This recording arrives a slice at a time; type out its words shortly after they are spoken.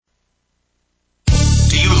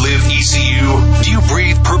ECU? Do you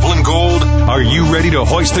breathe purple and gold? Are you ready to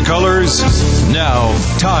hoist the colors? Now,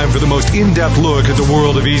 time for the most in-depth look at the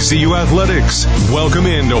world of ECU athletics. Welcome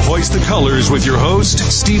in to Hoist the Colors with your host,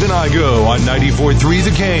 Stephen Igo on 94.3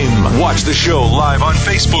 The Game. Watch the show live on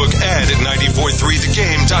Facebook and at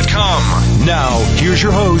 943thegame.com. Now, here's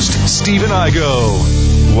your host, Stephen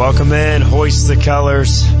Igo. Welcome in, Hoist the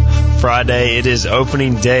Colors. Friday, it is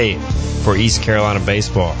opening day for East Carolina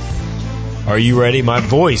baseball. Are you ready? My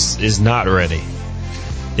voice is not ready.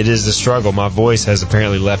 It is the struggle. My voice has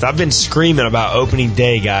apparently left. I've been screaming about opening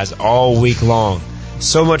day, guys, all week long.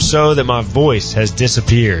 So much so that my voice has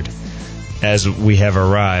disappeared as we have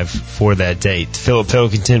arrived for that date. Philip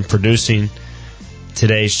Pilkington producing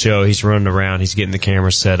today's show. He's running around. He's getting the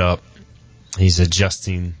camera set up. He's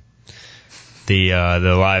adjusting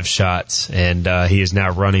the live shots, and he is now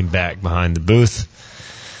running back behind the booth.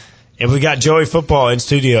 And we got Joey Football in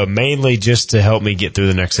studio, mainly just to help me get through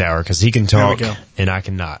the next hour, because he can talk and I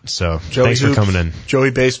cannot. So Joey thanks for coming in. Joey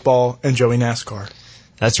Baseball and Joey NASCAR.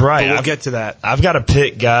 That's right. But we'll get to that. I've got to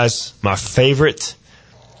pick, guys, my favorite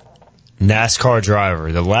NASCAR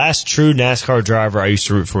driver. The last true NASCAR driver I used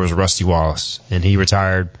to root for was Rusty Wallace, and he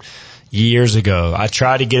retired years ago. I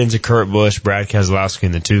tried to get into Kurt Busch, Brad Keselowski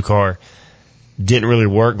in the 2-car. Didn't really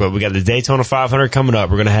work, but we got the Daytona 500 coming up.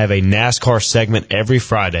 We're going to have a NASCAR segment every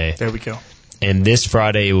Friday. There we go. And this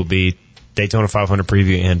Friday it will be Daytona 500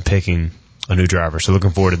 preview and picking a new driver. So looking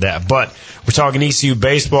forward to that. But we're talking ECU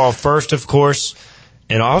baseball first, of course.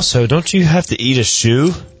 And also, don't you have to eat a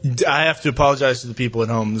shoe? I have to apologize to the people at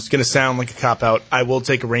home. This is going to sound like a cop-out. I will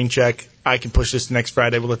take a rain check. I can push this to next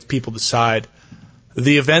Friday. We'll let the people decide.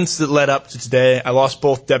 The events that led up to today, I lost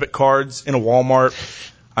both debit cards in a Walmart.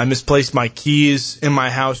 I misplaced my keys in my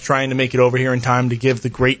house trying to make it over here in time to give the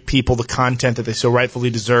great people the content that they so rightfully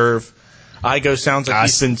deserve. Igo sounds like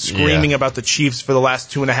he's been screaming about the Chiefs for the last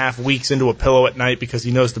 2.5 weeks into a pillow at night because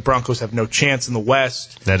he knows the Broncos have no chance in the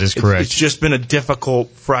West. That is correct. It's just been a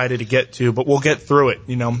difficult Friday to get to, but we'll get through it.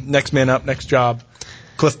 You know, next man up, next job.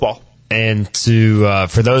 Cliff Ball. And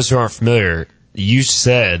for those who aren't familiar, you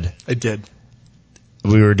said... I did.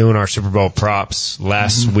 We were doing our Super Bowl props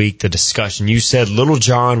last week, the discussion. You said Little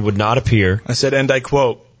John would not appear. I said, and I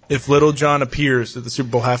quote, if Little John appears at the Super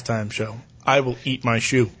Bowl halftime show, I will eat my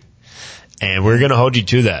shoe. And we're going to hold you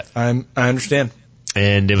to that. I understand.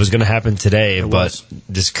 And it was going to happen today, but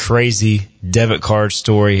this crazy debit card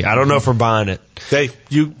story, I don't know if we're buying it. Hey,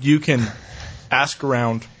 you can ask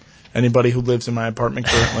around anybody who lives in my apartment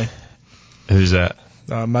currently. Who's that?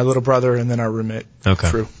 My little brother and then our roommate. Okay.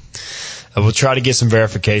 True. We'll try to get some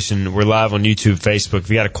verification. We're live on YouTube, Facebook. If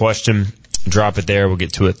you got a question, drop it there. We'll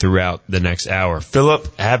get to it throughout the next hour.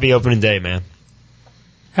 Philip, happy opening day, man.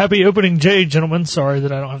 Happy opening day, gentlemen. Sorry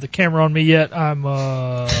that I don't have the camera on me yet. I'm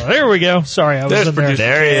there we go. Sorry, I was in there.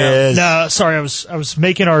 There he is. No, sorry, I was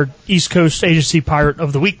making our East Coast Agency Pirate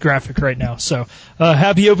of the Week graphic right now. So,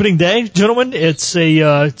 happy opening day, gentlemen. It's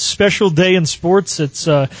a special day in sports. It's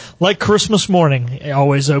like Christmas morning,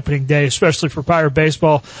 always opening day, especially for Pirate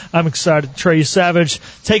baseball. I'm excited. Trey Savage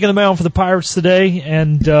taking the mound for the Pirates today,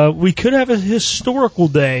 and we could have a historical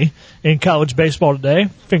day in college baseball today.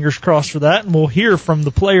 Fingers crossed for that, and we'll hear from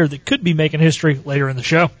the player that could be making history later in the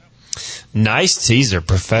show. Nice teaser.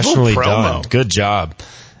 Professionally done. Good job.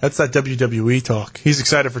 That's that WWE talk. He's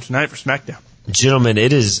excited for tonight for SmackDown. Gentlemen,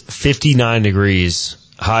 it is 59 degrees,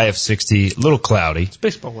 high of 60, a little cloudy. It's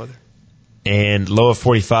baseball weather. And low of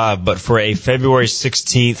 45, but for a February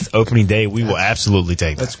 16th opening day, we will absolutely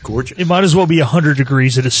take that. That's gorgeous. It might as well be 100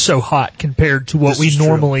 degrees. It is so hot compared to what we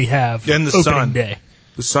normally have and the opening sun. Day.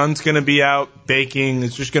 The sun's going to be out baking.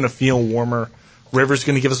 It's just going to feel warmer. River's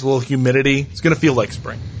going to give us a little humidity. It's going to feel like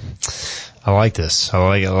spring. I like this.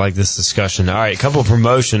 I like this discussion. All right, a couple of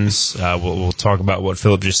promotions. We'll talk about what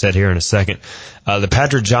Philip just said here in a second. The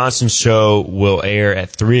Patrick Johnson Show will air at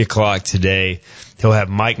 3 o'clock today. He'll have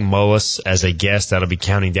Mike Mullis as a guest. That'll be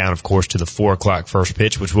counting down, of course, to the 4 o'clock first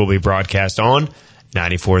pitch, which will be broadcast on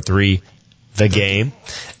 94.3 The Game.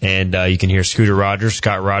 And you can hear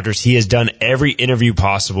Scott Rogers. He has done every interview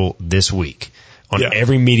possible this week on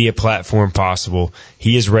every media platform possible.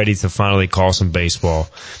 He is ready to finally call some baseball.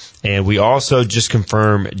 And we also just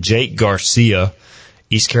confirmed Jake Garcia,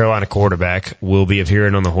 East Carolina quarterback, will be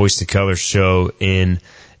appearing on the Hoist the Colors show in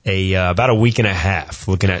about a week and a half,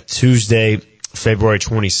 looking at Tuesday, February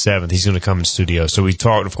 27th. He's going to come in studio. So we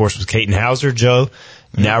talked, of course, with Caton Hauser, Joe.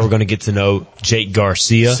 Now we're going to get to know Jake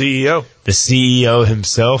Garcia, CEO, the CEO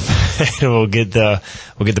himself, and we'll get the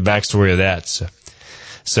backstory of that.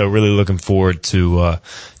 So really looking forward to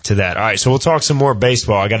that. All right, so we'll talk some more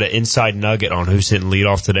baseball. I got an inside nugget on who's hitting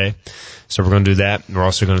leadoff today, so we're going to do that. We're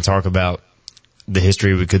also going to talk about the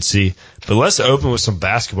history we could see. But let's open with some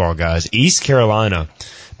basketball, guys. East Carolina,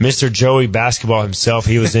 Mr. Joey Basketball himself,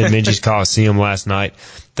 he was in Minges Coliseum last night.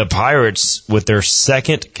 The Pirates, with their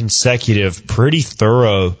second consecutive pretty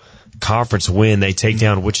thorough conference win, they take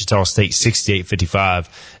down Wichita State 68-55,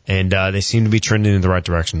 and they seem to be trending in the right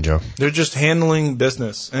direction, Joe. They're just handling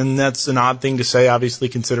business, and that's an odd thing to say, obviously,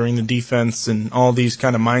 considering the defense and all these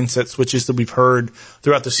kind of mindset switches that we've heard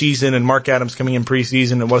throughout the season, and Mark Adams coming in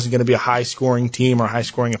preseason, it wasn't going to be a high-scoring team or a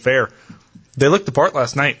high-scoring affair. They looked the part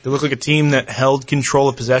last night. They looked like a team that held control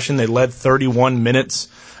of possession. They led 31 minutes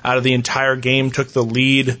out of the entire game, took the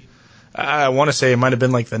lead. I want to say it might have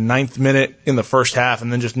been like the 9th minute in the first half,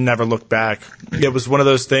 and then just never looked back. It was one of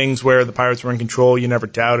those things where the Pirates were in control. You never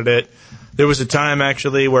doubted it. There was a time,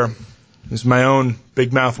 actually, where it was my own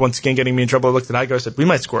big mouth once again getting me in trouble. I looked at Igo and said, we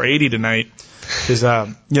might score 80 tonight because,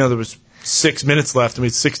 there was 6 minutes left. I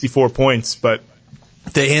mean, 64 points, but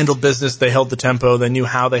they handled business. They held the tempo. They knew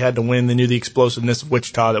how they had to win. They knew the explosiveness of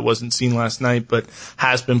Wichita that wasn't seen last night, but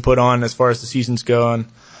has been put on as far as the season's gone.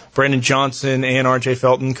 Brandon Johnson and R.J.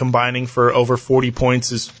 Felton combining for over 40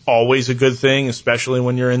 points is always a good thing, especially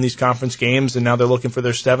when you're in these conference games, and now they're looking for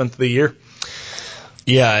their 7th of the year.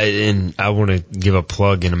 Yeah, and I want to give a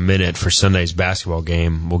plug in a minute for Sunday's basketball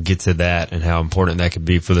game. We'll get to that and how important that could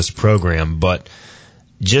be for this program. But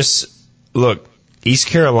just, look, East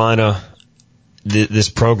Carolina, this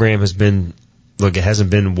program has been, look, it hasn't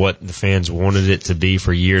been what the fans wanted it to be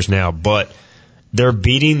for years now, but they're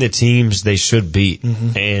beating the teams they should beat.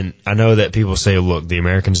 Mm-hmm. And I know that people say, look, the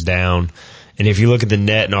American's down. And if you look at the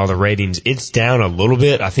net and all the ratings, it's down a little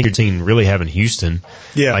bit. I think you're seeing really having Houston.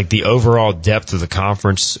 Yeah. Like the overall depth of the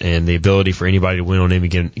conference and the ability for anybody to win on any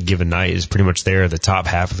given night is pretty much there. The top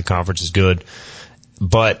half of the conference is good.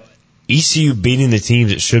 But ECU beating the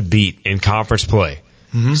teams it should beat in conference play.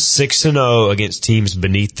 Mm-hmm. 6-0 against teams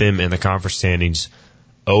beneath them in the conference standings.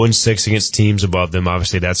 0-6 against teams above them.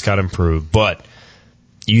 Obviously, that's got to improve. But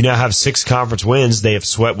you now have 6 conference wins. They have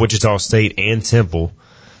swept Wichita State and Temple,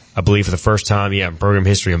 I believe, for the first time, in program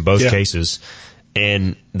history in both cases.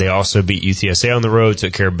 And they also beat UTSA on the road,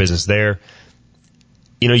 took care of business there.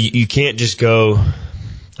 You can't just go,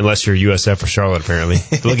 unless you're USF or Charlotte, apparently.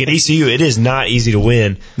 Look at ECU. It is not easy to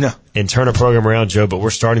win and turn a program around, Joe, but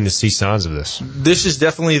we're starting to see signs of this. This is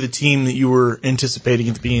definitely the team that you were anticipating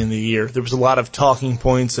at the beginning of the year. There was a lot of talking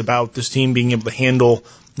points about this team being able to handle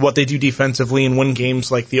what they do defensively and win games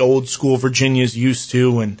like the old school Virginia's used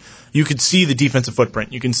to, and you could see the defensive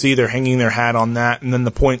footprint. You can see they're hanging their hat on that, and then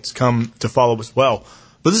the points come to follow as well.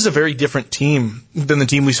 But this is a very different team than the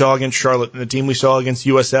team we saw against Charlotte and the team we saw against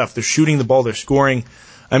USF. They're shooting the ball. They're scoring.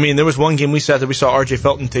 I mean, there was one game we saw R.J.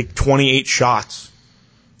 Felton take 28 shots.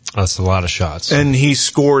 That's a lot of shots. And he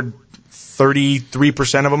scored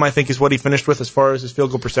 33% of them, I think, is what he finished with as far as his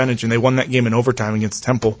field goal percentage, and they won that game in overtime against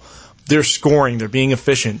Temple. They're scoring. They're being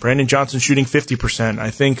efficient. Brandon Johnson shooting 50%. I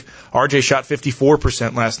think RJ shot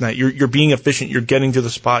 54% last night. You're being efficient. You're getting to the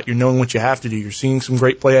spot. You're knowing what you have to do. You're seeing some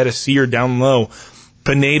great play out of Sear down low.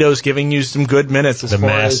 Pinedo's giving you some good minutes as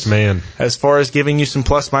far as giving you some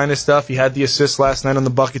plus-minus stuff. He had the assist last night on the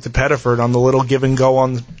bucket to Pettiford on the little give and go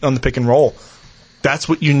on the pick and roll. That's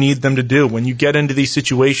what you need them to do. When you get into these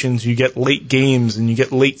situations, you get late games and you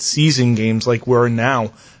get late season games like we're in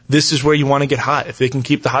now. This is where you want to get hot. If they can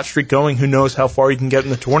keep the hot streak going, who knows how far you can get in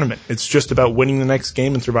the tournament. It's just about winning the next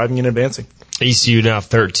game and surviving and advancing. ECU now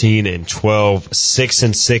 13-12,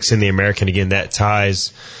 6-6 in the American. Again, that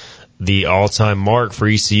ties the all-time mark for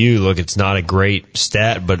ECU. Look, it's not a great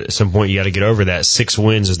stat, but at some point you got to get over that. 6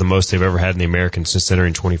 wins is the most they've ever had in the American since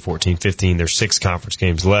entering 2014-15. There's 6 conference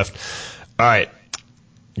games left. All right.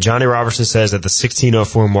 Johnny Robertson says at the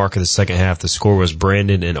 16:04 mark of the second half, the score was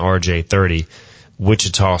Brandon and RJ 30,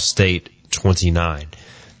 Wichita State 29.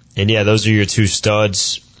 And yeah, those are your 2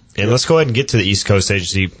 studs. And let's go ahead and get to the East Coast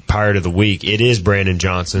Agency Pirate of the Week. It is Brandon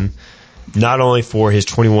Johnson, not only for his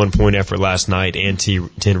 21-point effort last night and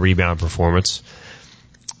 10 rebound performance,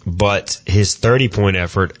 but his 30-point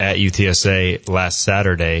effort at UTSA last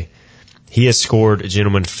Saturday. He has scored,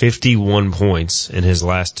 gentlemen, 51 points in his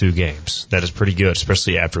last 2 games. That is pretty good,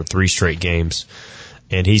 especially after 3 straight games.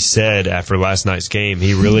 And he said after last night's game,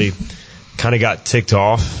 he really kind of got ticked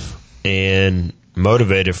off and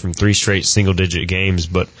motivated from 3 straight single-digit games.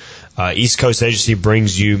 But East Coast Agency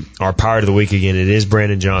brings you our Pirate of the Week again. It is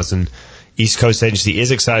Brandon Johnson. East Coast Agency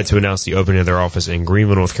is excited to announce the opening of their office in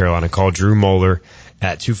Greenville, North Carolina. Call Drew Moeller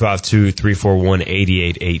at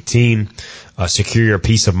 252-341-8818. Secure your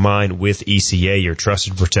peace of mind with ECA, your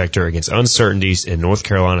trusted protector against uncertainties in North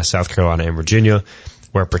Carolina, South Carolina, and Virginia.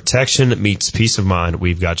 Where protection meets peace of mind,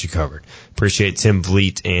 we've got you covered. Appreciate Tim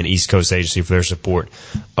Vliet and East Coast Agency for their support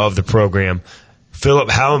of the program. Philip,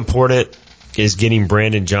 how important is getting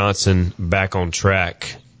Brandon Johnson back on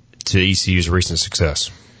track to ECU's recent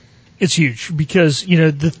success? It's huge because,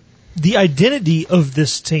 the identity of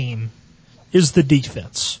this team is the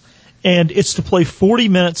defense. And it's to play 40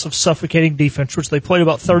 minutes of suffocating defense, which they played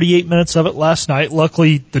about 38 minutes of it last night.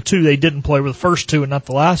 Luckily, the two they didn't play were the first two and not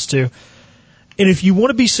the last two. And if you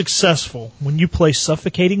want to be successful when you play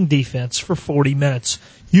suffocating defense for 40 minutes,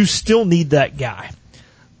 you still need that guy.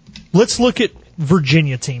 Let's look at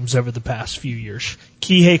Virginia teams over the past few years.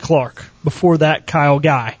 Kihei Clark, before that Kyle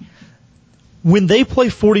Guy. When they play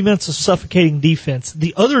 40 minutes of suffocating defense,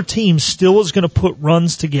 the other team still is going to put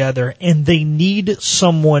runs together, and they need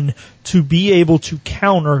someone to be able to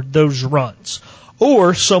counter those runs.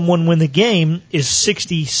 Or someone when the game is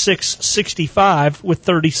 66-65 with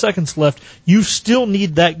 30 seconds left, you still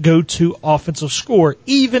need that go-to offensive score,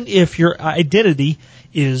 even if your identity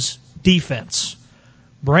is defense.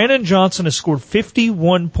 Brandon Johnson has scored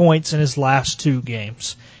 51 points in his last 2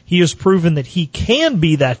 games. He has proven that he can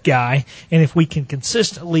be that guy, and if we can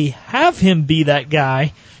consistently have him be that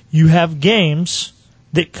guy, you have games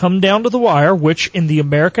that come down to the wire, which in the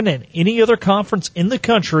American and any other conference in the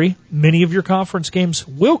country, many of your conference games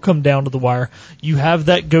will come down to the wire. You have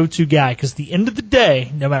that go-to guy, because at the end of the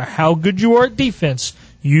day, no matter how good you are at defense,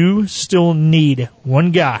 you still need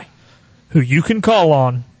one guy who you can call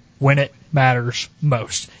on when it matters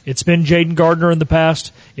most. It's been Jaden Gardner in the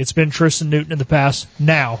past. It's been Tristan Newton in the past.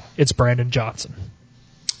 Now it's Brandon Johnson.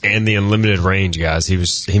 And the unlimited range, guys.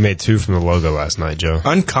 He made 2 from the logo last night, Joe.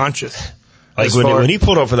 Unconscious. Like when he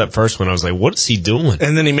pulled up for that first one, I was like, "What is he doing?"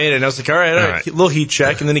 And then he made it, and I was like, "All right. Little heat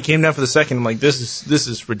check." And then he came down for the second. I'm like, "This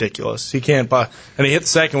is ridiculous. He can't buy." And he hit the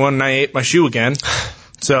second one, and I ate my shoe again.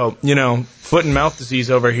 So foot and mouth disease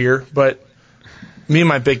over here. But me and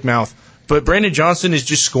my big mouth. But Brandon Johnson is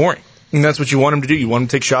just scoring. And that's what you want him to do. You want him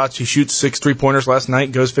to take shots. He shoots 6 3-pointers last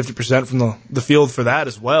night, goes 50% from the field for that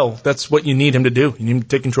as well. That's what you need him to do. You need him to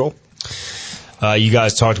take control. You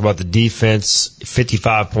guys talked about the defense,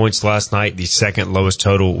 55 points last night, the second lowest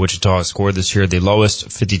total Wichita has scored this year, the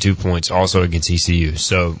lowest 52 points also against ECU.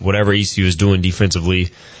 So whatever ECU is doing defensively,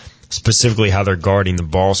 specifically how they're guarding the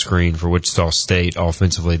ball screen for Wichita State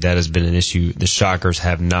offensively, that has been an issue the Shockers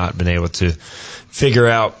have not been able to figure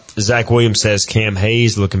out. Zach Williams says Cam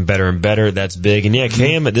Hayes looking better and better. That's big. And,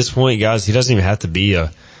 Cam at this point, guys, he doesn't even have to be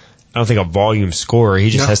a volume scorer. He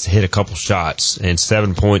just has to hit a couple shots. And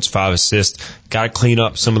 7 points, 5 assists. Got to clean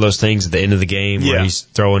up some of those things at the end of the game where he's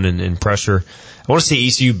throwing in pressure. I want to see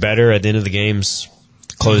ECU better at the end of the games,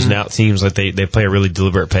 closing out teams like they play a really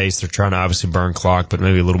deliberate pace. They're trying to obviously burn clock, but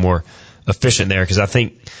maybe a little more efficient there, because I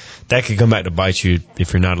think that could come back to bite you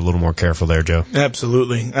if you're not a little more careful there, Joe.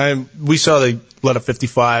 Absolutely. We saw they let up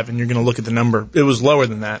 55, and you're going to look at the number. It was lower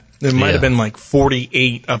than that. It might have been like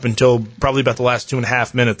 48 up until probably about the last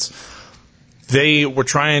 2.5 minutes. They were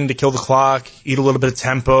trying to kill the clock, eat a little bit of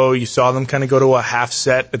tempo. You saw them kind of go to a half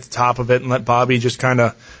set at the top of it and let Bobby just kind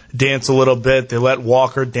of dance a little bit. They let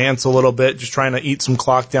Walker dance a little bit, just trying to eat some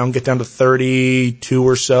clock down, get down to 32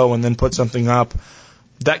 or so, and then put something up.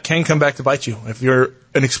 That can come back to bite you. If you're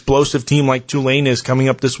an explosive team like Tulane is coming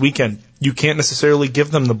up this weekend, you can't necessarily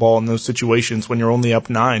give them the ball in those situations when you're only up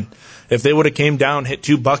 9. If they would have came down, hit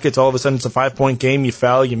 2 buckets, all of a sudden it's a 5-point game, you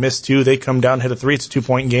foul, you miss 2, they come down, hit a 3, it's a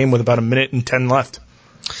 2-point game with about 1 minute and 10 left.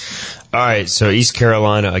 All right, so East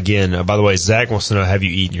Carolina, again, by the way, Zach wants to know, have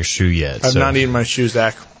you eaten your shoe yet? I've not eaten my shoe,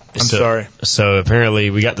 Zach. I'm sorry. So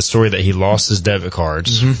apparently we got the story that he lost his debit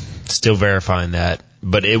cards. Still verifying that,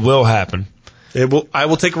 but it will happen. I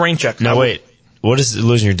will take a rain check. Now, wait. What does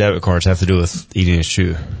losing your debit cards have to do with eating a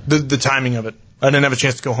shoe? The timing of it. I didn't have a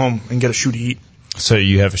chance to go home and get a shoe to eat. So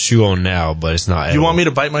you have a shoe on now, but it's not edible. You want me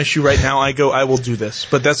to bite my shoe right now? I will do this.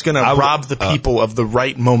 But that's going to rob the people of the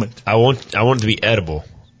right moment. I want it to be edible.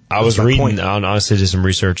 I was reading, I honestly did some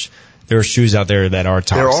research. There are shoes out there that are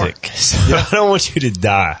toxic. So I don't want you to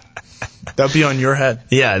die. That would be on your head.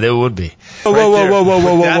 Yeah, that would be.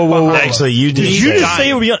 Whoa. Actually, you did. Did you just say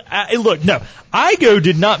it would be on? Look, no. Igo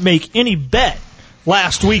did not make any bet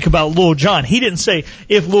last week about Lil Jon. He didn't say,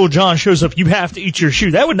 if Lil Jon shows up, you have to eat your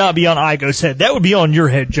shoe. That would not be on Igo's head. That would be on your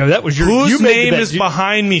head, Joe. That was your. Whose name is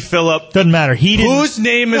behind me, Philip? Doesn't matter. He didn't. Whose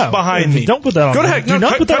name is behind me? Don't put that on. Go ahead. Do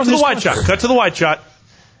not put that on the white shot. Cut to the white shot.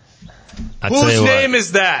 Whose name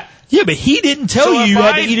is that? Yeah, but he didn't tell you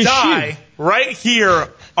had to eat his shoe. Right here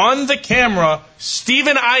on the camera,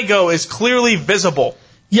 Stephen Igo is clearly visible.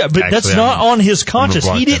 Yeah, but actually, that's not on his conscience.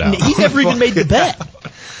 He didn't. He never even made the bet.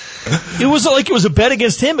 It wasn't like it was a bet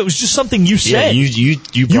against him. It was just something you said. Yeah,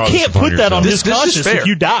 you can't put that on his conscience if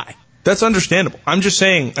you die. That's understandable. I'm just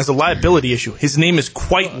saying, as a liability issue, his name is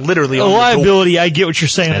quite literally on the liability. I get what you're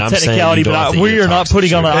saying, And the I'm technicality, but we are not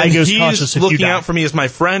putting on an door. IGO's And conscience he's if you looking die. out for me as my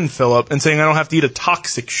friend, Philip, and saying I don't have to eat a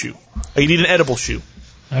toxic shoe. I eat an edible shoe.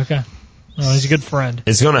 Okay. Oh, he's a good friend.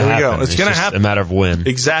 It's going to There we happen. go. It's gonna just happen. a matter of when.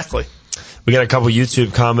 Exactly. We got a couple YouTube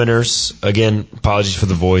commenters. Again, apologies for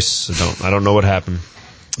the voice. I don't know what happened.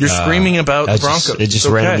 You're screaming about the Broncos. It just It's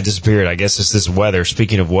okay. randomly disappeared. I guess it's this weather.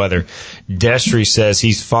 Speaking of weather, Destry says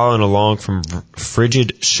he's following along from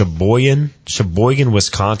frigid Sheboygan,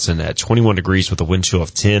 Wisconsin at 21 degrees with a wind chill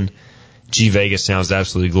of 10. G Vegas sounds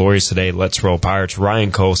absolutely glorious today. Let's roll Pirates.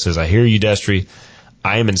 Ryan Cole says, I hear you, Destry.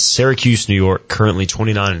 I am in Syracuse, New York, currently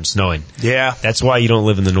 29 and snowing. Yeah. That's why you don't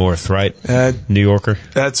live in the north, right? New Yorker?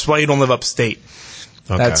 That's why you don't live upstate.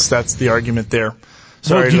 Okay. That's the argument there.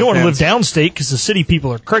 Sorry, Well, you don't want to live fans. downstate because the city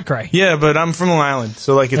people are cray-cray. Yeah, but I'm from Long Island,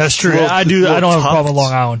 so like it's That's true. a little- I it's a little don't have a tough. problem with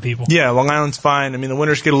Long Island people. Yeah, Long Island's fine. I mean, the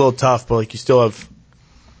winters get a little tough, but like you still have,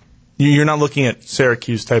 you're not looking at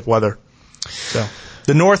Syracuse type weather. So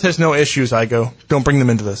the North has no issues. Don't bring them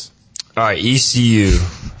into this. All right, ECU,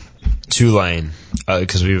 Tulane,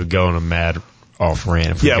 because we would go on a mad off rant.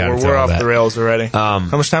 If we got Yeah, into we're all off that. the rails already. How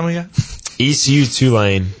much time we got? ECU,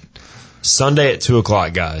 Tulane, Sunday at 2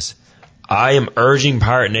 o'clock, guys. I am urging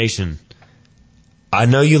Pirate Nation. I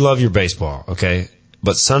know you love your baseball, okay?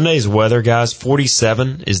 But Sunday's weather, guys,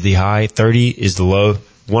 47 is the high, 30 is the low.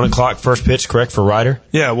 1 o'clock first pitch, correct, for Ryder?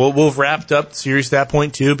 Yeah, we'll have wrapped up the series at that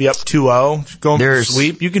point too. Be up 2-0. Just going for There's- a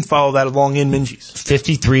sweep. You can follow that along in Minji's.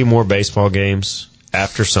 53 more baseball games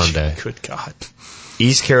after Sunday. Good God.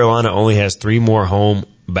 East Carolina only has 3 more home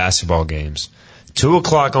basketball games. 2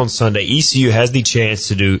 o'clock on Sunday, ECU has the chance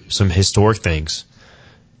to do some historic things.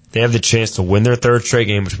 They have the chance to win their third straight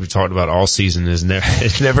game, which we've talked about all season.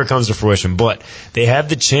 It never comes to fruition, but they have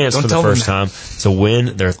the chance Don't for the tell them first that. time to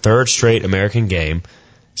win their third straight American game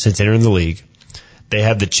since entering the league. They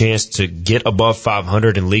have the chance to get above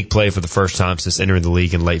 500 in league play for the first time since entering the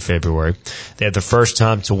league in late February. They have the first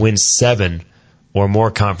time to win 7 or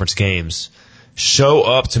more conference games. Show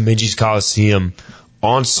up to Minji's Coliseum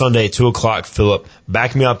on Sunday at 2 o'clock. Philip,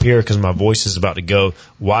 back me up here because my voice is about to go.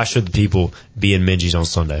 Why should the people be in Minji's on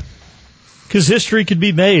Sunday? Because history could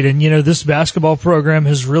be made, and this basketball program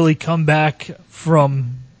has really come back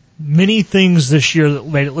from many things this year that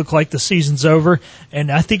made it look like the season's over.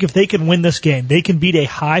 And I think if they can win this game, they can beat a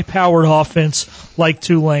high-powered offense like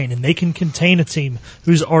Tulane, and they can contain a team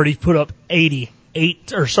who's already put up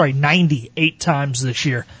 98 times this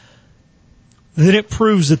year. Then it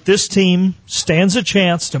proves that this team stands a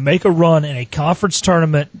chance to make a run in a conference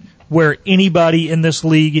tournament where anybody in this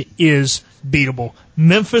league is beatable.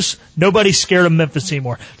 Memphis, nobody's scared of Memphis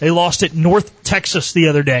anymore. They lost at North Texas the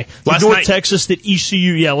other day. Last North night. Texas that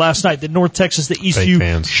ECU, last night, that North Texas that ECU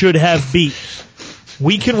fans. should have beat.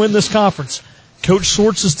 We can win this conference. Coach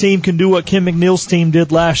Swartz's team can do what Kim McNeil's team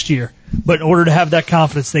did last year. But in order to have that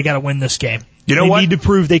confidence, they got to win this game. You know they what? need to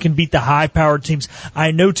prove they can beat the high-powered teams.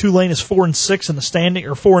 I know Tulane is 4-6 in the standing,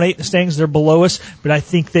 or 4-8 in the standings. They're below us, but I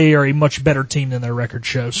think they are a much better team than their record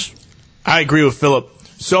shows. I agree with Philip.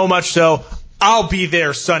 So much so, I'll be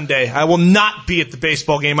there Sunday. I will not be at the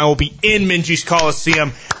baseball game. I will be in Minji's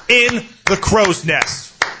Coliseum in the Crow's Nest.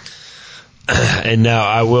 And now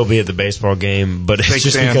I will be at the baseball game, but it's Fake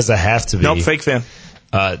just fan. because I have to be. Nope, fake fan.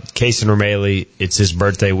 Casey Ramaley, it's his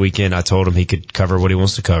birthday weekend. I told him he could cover what he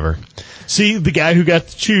wants to cover. See, the guy who got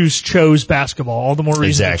to chose basketball. All the more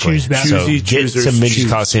reason Exactly. to choose basketball. So Choosy get choosers to Minji's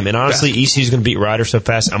choose Coliseum. And honestly, ECU's going to beat Ryder so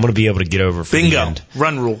fast, I'm going to be able to get over for the Bingo. end.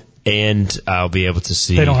 Run rule. And I'll be able to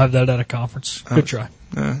see. They don't have that at a conference. Good try.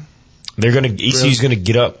 ECU's going to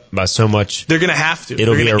get up by so much. They're going to have to.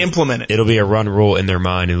 It'll They're be going to implement it. It'll be a run rule in their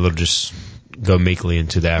mind, and it'll just go meekly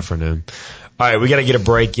into the afternoon. All right, we got to get a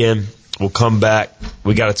break in. We'll come back.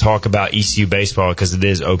 We got to talk about ECU baseball because it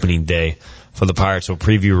is opening day for the Pirates. We'll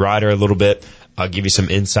preview Ryder a little bit. I'll give you some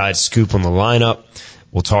inside scoop on the lineup.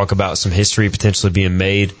 We'll talk about some history potentially being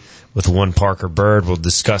made with one Parker Bird. We'll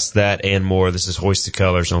discuss that and more. This is Hoist the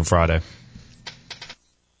Colors on Friday.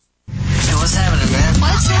 Hey, what's happening, man?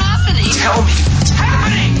 What's happening? Tell me what's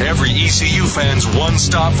happening. Every ECU fan's one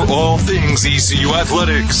stop for all things ECU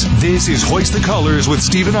athletics. This is Hoist the Colors with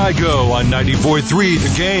Stephen Igo on 94.3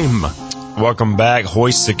 The Game. Welcome back.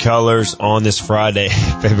 Hoist the Colors on this Friday,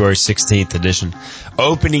 February 16th edition.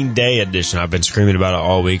 Opening day edition. I've been screaming about it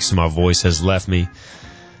all week, so my voice has left me.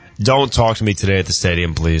 Don't talk to me today at the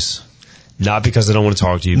stadium, please. Not because I don't want to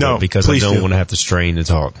talk to you, No, but because I please don't do. want to have to strain to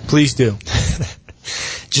talk. Please do.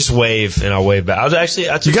 Just wave, and I'll wave back. I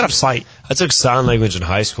You got a fight. took sign language in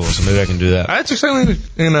high school, so maybe I can do that. I took sign language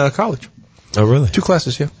in college. Oh, really? 2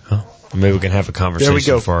 classes, yeah. Oh, maybe we can have a conversation There we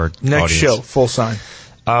go. for our Next audience. show, full sign.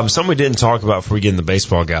 Something we didn't talk about before we get into the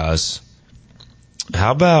baseball, guys.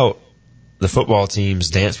 How about the football team's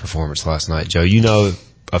dance performance last night, Joe? You know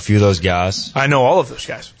a few of those guys. I know all of those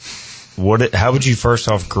guys. How would you first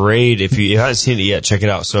off grade, if you haven't seen it yet, check it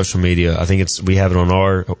out, social media. I think we have it on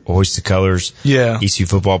our Hoist the Colors. Yeah. ECU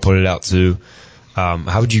Football put it out too.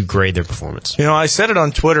 How would you grade their performance? I said it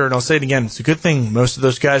on Twitter, and I'll say it again. It's a good thing most of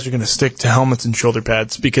those guys are going to stick to helmets and shoulder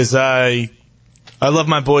pads because I love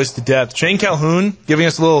my boys to death. Shane Calhoun giving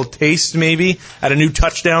us a little taste maybe at a new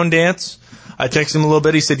touchdown dance. I texted him a little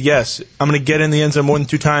bit. He said, yes, I'm going to get in the end zone more than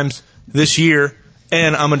 2 times this year,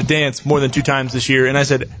 and I'm going to dance more than 2 times this year. And I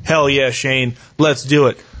said, hell yeah, Shane, let's do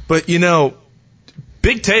it. But,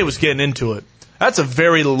 Big Tay was getting into it. That's a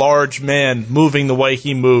very large man moving the way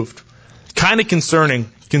he moved. Kind of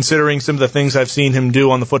concerning, considering some of the things I've seen him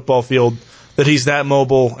do on the football field, that he's that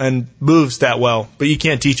mobile and moves that well. But you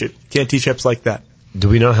can't teach it. You can't teach hips like that. Do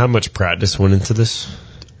we know how much practice went into this?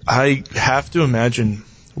 I have to imagine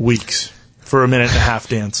weeks for a minute and a half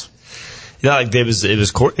dance. Yeah, like it was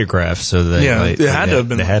choreographed, so they it had to have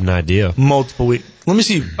been. They had an idea. Multiple weeks. Let me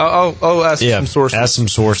see. I'll ask some sources. Ask some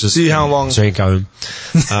sources. See how long. Shane Calhoun.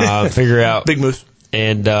 Figure out. Big moves.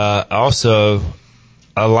 And also,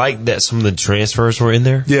 I like that some of the transfers were in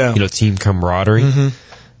there. Yeah. Team camaraderie. Mm-hmm.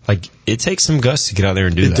 Like, it takes some guts to get out there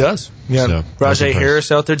and do that. It does. Yeah. So, Rajay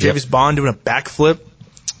Harris out there, Javis Bond doing a backflip.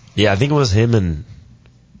 Yeah, I think it was him and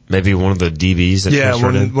maybe one of the DBs. That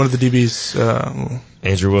one of the DBs.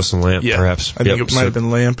 Andrew Wilson Lamp, perhaps. I think it might have been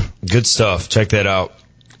Lamp. Good stuff. Check that out.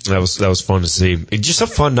 That was fun to see. Just a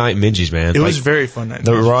fun night in Minji's, man. It was a very fun night.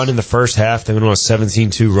 The run in the first half, they went on a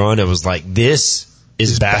 17-2 run. It was like, this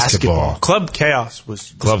is basketball. Club Chaos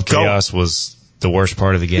was the worst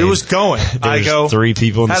part of the game. It was going. There was 3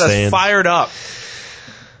 people in the stands. Had us fired up.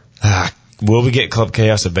 Will we get Club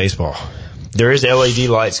Chaos at baseball? There is LED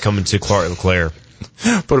lights coming to Clark LeClaire.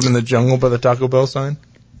 Put them in the jungle by the Taco Bell sign.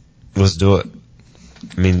 Let's do it.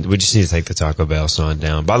 I mean, we just need to take the Taco Bell sign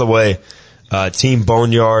down. By the way, Team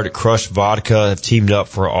Boneyard Crushed Vodka have teamed up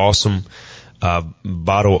for an awesome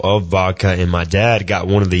bottle of vodka, and my dad got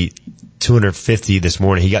one of the 250 this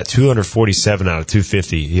morning. He got 247 out of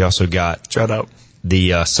 250. He also got shout out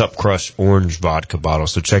the Sup Crush orange vodka bottle.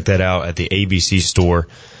 So check that out at the ABC store.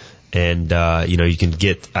 And, you can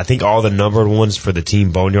get, I think all the numbered ones for the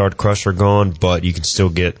Team Boneyard Crush are gone, but you can still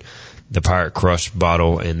get the Pirate Crush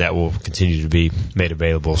bottle, and that will continue to be made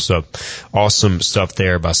available. So awesome stuff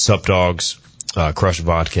there by Sup Dogs, Crush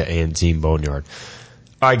Vodka, and Team Boneyard.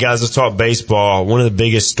 All right, guys, let's talk baseball. One of the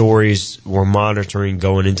biggest stories we're monitoring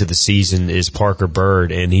going into the season is Parker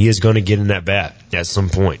Byrd, and he is going to get in that bat at some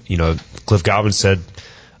point. Cliff Godwin said,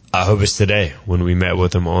 I hope it's today when we met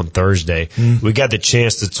with him on Thursday. We got the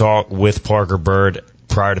chance to talk with Parker Byrd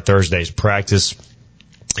prior to Thursday's practice.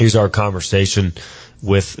 Here's our conversation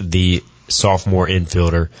with the sophomore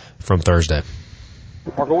infielder from Thursday.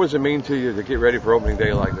 Parker, what does it mean to you to get ready for opening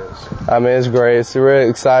day like this? I mean, it's great. It's really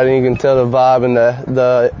exciting. You can tell the vibe and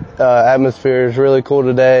the atmosphere is really cool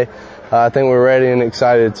today. I think we're ready and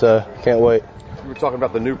excited, so can't wait. You were talking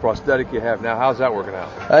about the new prosthetic you have now. How's that working out?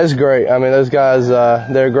 That's great. I mean, those guys,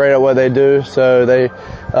 they're great at what they do, so they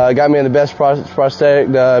got me in the best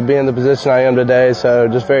prosthetic to be in the position I am today, so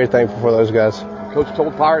just very thankful for those guys. Coach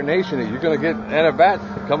told Pirate Nation that you're going to get an at-bat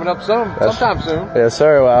coming up sometime soon. Yes,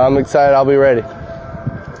 sir. Well, I'm excited. I'll be ready.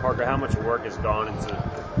 Parker, how much work has gone into,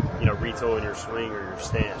 retooling your swing or your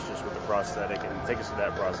stance just with the prosthetic, and take us through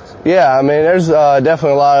that process? Yeah, I mean, there's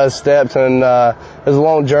definitely a lot of steps, and it's a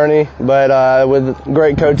long journey, but with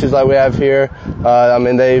great coaches like we have here, I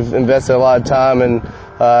mean, they've invested a lot of time, and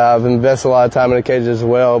I've invested a lot of time in the cage as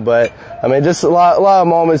well, but I mean, just a lot of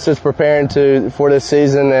moments just preparing for this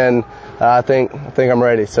season, and I think I'm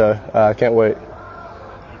ready, so I can't wait.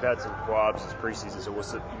 You've had some quads this preseason, so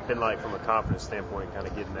what's it been like from a confidence standpoint, kind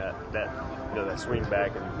of getting that swing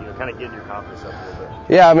back and kind of getting your confidence up a little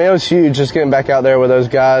bit? Yeah, I mean, it was huge just getting back out there with those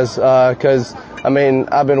guys because I mean,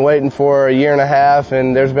 I've been waiting for a year and a half,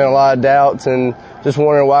 and there's been a lot of doubts and just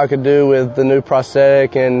wondering what I could do with the new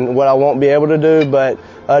prosthetic and what I won't be able to do, but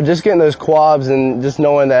just getting those quads and just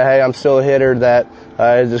knowing that, hey, I'm still a hitter, that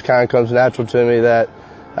it just kind of comes natural to me that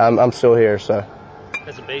I'm still here. So,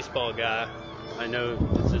 as a baseball guy, I know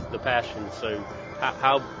this is the passion. So,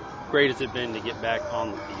 how great has it been to get back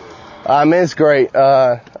on the field? I mean, it's great.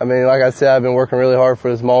 I mean, like I said, I've been working really hard for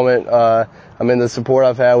this moment. I mean, the support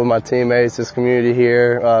I've had with my teammates, this community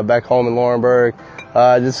here, back home in Laurinburg.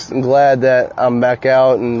 Just glad that I'm back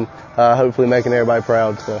out and hopefully making everybody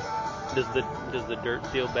proud. So, does the Does the dirt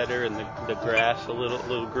feel better and the grass a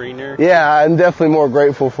little greener? Yeah, I'm definitely more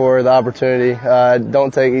grateful for the opportunity.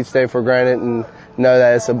 Don't take each day for granted and know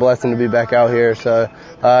that it's a blessing to be back out here. So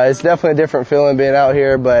it's definitely a different feeling being out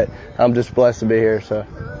here, but I'm just blessed to be here. So.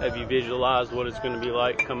 Have you visualized what it's going to be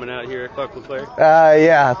like coming out here at Clark LeClaire?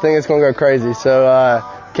 Yeah, I think it's going to go crazy. So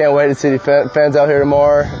can't wait to see the fans out here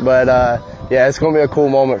tomorrow. But yeah, it's going to be a cool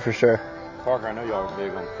moment for sure. Parker, I know y'all are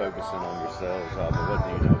big on focusing on yourselves, but what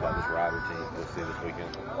do you know about this rider team we'll see this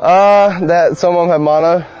weekend? That some of them have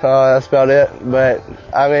mono. That's about it. But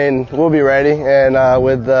I mean, we'll be ready, and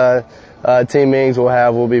with the team meetings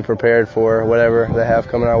we'll be prepared for whatever they have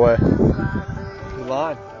coming our way.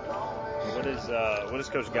 Line. What has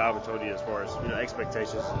Coach Godwin told you as far as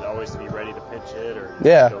expectations? Is it always to be ready to pinch hit or go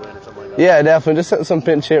in or something like that? Yeah, definitely. Just some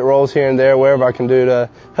pinch hit roles here and there, wherever I can do to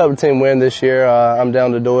help the team win this year. I'm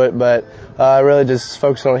down to do it, but really just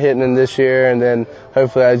focus on hitting in this year, and then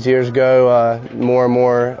hopefully as years go, more and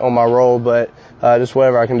more on my role. But just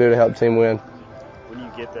whatever I can do to help the team win. When you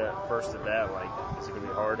get that first at bat, is it going to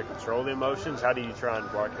be hard to control the emotions? How do you try and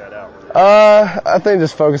block that out? I think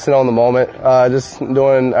just focusing on the moment, just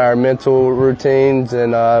doing our mental routines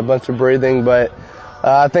and a bunch of breathing. But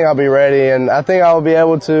I think I'll be ready, and I think I'll be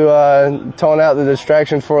able to tone out the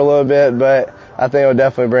distractions for a little bit. But I think it'll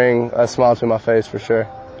definitely bring a smile to my face for sure.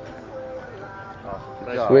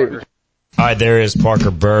 Sweet. All right, there is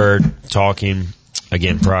Parker Bird talking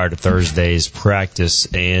again prior to Thursday's practice,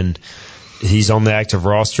 and he's on the active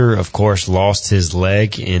roster. Of course, lost his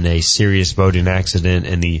leg in a serious boating accident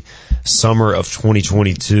in the summer of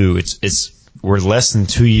 2022. We're less than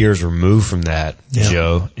 2 years removed from that,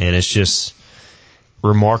 Joe, and it's just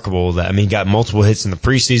remarkable that, he got multiple hits in the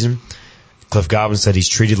preseason. Cliff Godwin said he's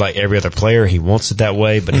treated like every other player. He wants it that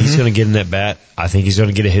way, but he's going to get in that bat. I think he's going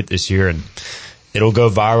to get a hit this year, and it'll go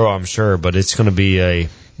viral, I'm sure, but it's going to be a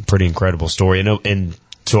pretty incredible story. And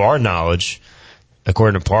to our knowledge,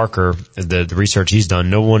 according to Parker, the research he's done,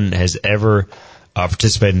 no one has ever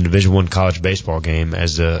participated in a Division I college baseball game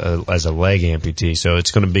as a leg amputee. So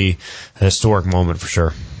it's going to be a historic moment for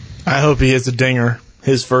sure. I hope he hits a dinger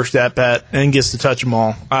his first at bat and gets to touch them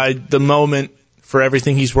all. The moment for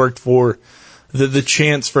everything he's worked for, the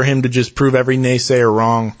chance for him to just prove every naysayer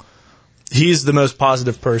wrong. He's the most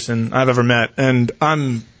positive person I've ever met, and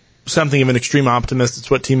I'm something of an extreme optimist. It's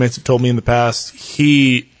what teammates have told me in the past.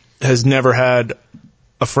 He has never had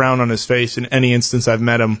a frown on his face in any instance I've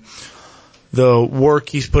met him. The work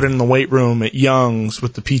he's put in the weight room at Young's,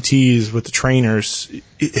 with the PTs, with the trainers,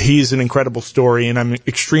 he's an incredible story, and I'm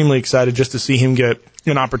extremely excited just to see him get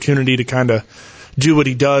an opportunity to kind of do what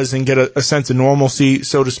he does and get a sense of normalcy,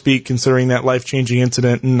 so to speak, considering that life-changing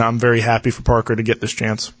incident, and I'm very happy for Parker to get this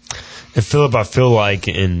chance. And Philip, I feel like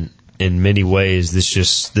in many ways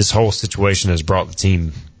this whole situation has brought the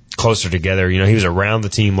team closer together. He was around the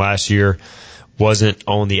team last year, wasn't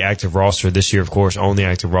on the active roster this year, of course, on the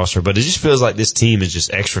active roster, but it just feels like this team is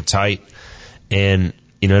just extra tight. And,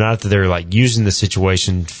 not that they're using the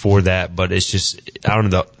situation for that, but it's just, I don't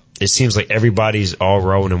know, it seems like everybody's all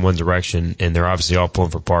rowing in one direction, and they're obviously all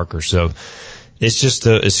pulling for Parker. So it's just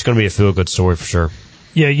it's going to be a feel-good story for sure.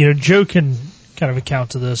 Yeah, Joe can kind of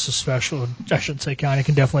account to this, especially, I shouldn't say kind of,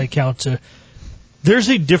 can definitely account to, there's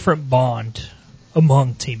a different bond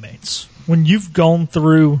among teammates. When you've gone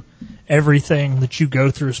through everything that you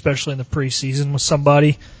go through, especially in the preseason with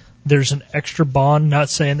somebody, there's an extra bond. Not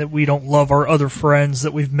saying that we don't love our other friends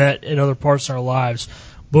that we've met in other parts of our lives,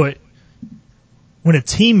 but when a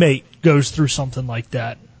teammate goes through something like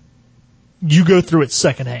that, you go through it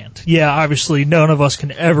secondhand. Yeah, obviously none of us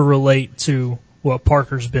can ever relate to what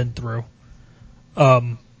Parker's been through.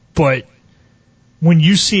 But when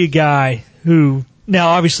you see a guy who, now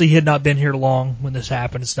obviously he had not been here long when this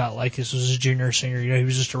happened. It's not like this was his junior or senior. He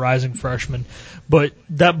was just a rising freshman. But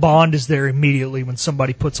that bond is there immediately when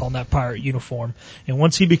somebody puts on that Pirate uniform. And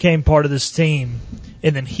once he became part of this team,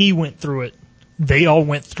 and then he went through it, they all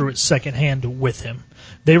went through it secondhand with him.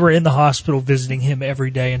 They were in the hospital visiting him every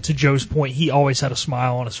day, and to Joe's point, he always had a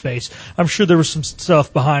smile on his face. I'm sure there was some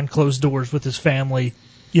stuff behind closed doors with his family,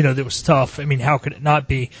 that was tough. How could it not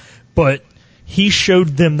be? But he showed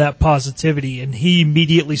them that positivity, and he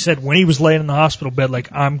immediately said when he was laying in the hospital bed,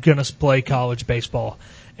 I'm going to play college baseball.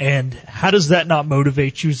 And how does that not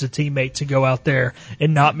motivate you as a teammate to go out there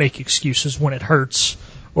and not make excuses when it hurts,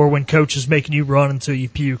 or when coach is making you run until you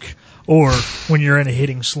puke, or when you're in a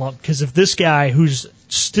hitting slump? Because if this guy, who's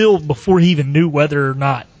still, before he even knew whether or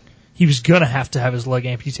not he was going to have his leg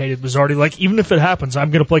amputated, was already even if it happens, I'm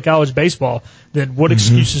going to play college baseball, then what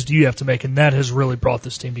excuses do you have to make? And that has really brought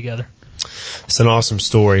this team together. It's an awesome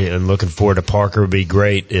story, and looking forward to Parker. It would be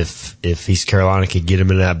great if East Carolina could get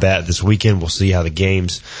him in that bat this weekend. We'll see how the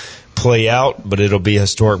games play out, but it'll be a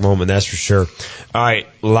historic moment, that's for sure. All right,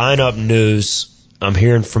 lineup news. I'm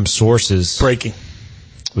hearing from sources. Breaking.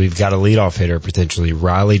 We've got a leadoff hitter, potentially.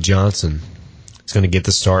 Riley Johnson is going to get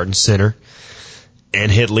the start in center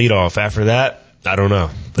and hit leadoff. After that, I don't know,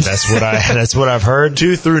 but that's what I've heard.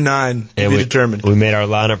 2 through 9 to be determined. We made our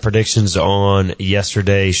lineup predictions on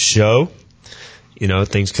yesterday's show. You know,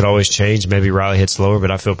 things could always change. Maybe Riley hits lower,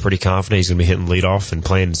 but I feel pretty confident he's going to be hitting leadoff and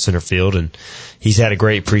playing in center field. And he's had a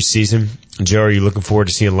great preseason. Joe, are you looking forward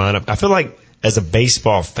to seeing lineup? I feel like as a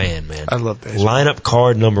baseball fan, man, I love baseball. Lineup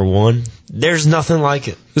card number 1. There's nothing like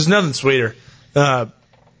it. There's nothing sweeter.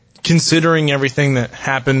 Considering everything that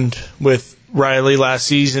happened with Riley last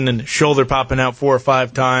season and his shoulder popping out 4 or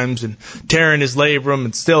 5 times and tearing his labrum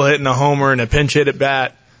and still hitting a homer and a pinch hit at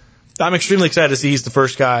bat, I'm extremely excited to see he's the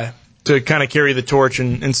first guy to kind of carry the torch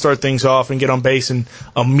and start things off and get on base and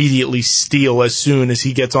immediately steal as soon as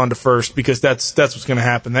he gets onto first, because that's what's going to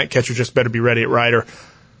happen. That catcher just better be ready at rider.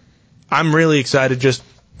 I'm really excited just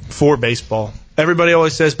for baseball. Everybody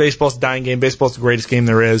always says baseball's a dying game. Baseball's the greatest game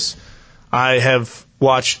there is. I have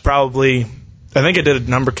watched probably, I think I did a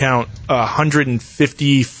number count,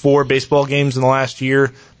 154 baseball games in the last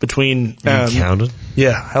year between... You counted?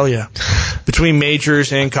 Yeah, hell yeah. Between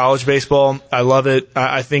majors and college baseball. I love it.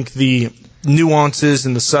 I think the nuances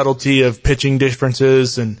and the subtlety of pitching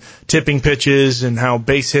differences and tipping pitches and how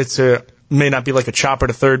base hits may not be like a chopper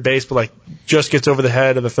to third base, but like just gets over the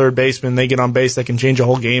head of the third baseman, they get on base, that can change a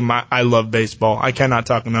whole game. I love baseball. I cannot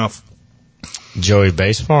talk enough. Joey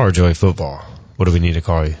Baseball or Joey Football? What do we need to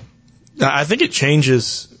call you? I think it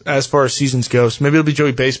changes as far as seasons go. So maybe it'll be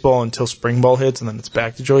Joey Baseball until spring ball hits, and then it's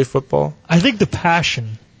back to Joey Football. I think the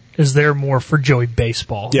passion is there more for Joey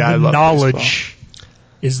Baseball. Yeah, the I love knowledge baseball.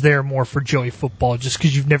 Is there more for Joey Football, just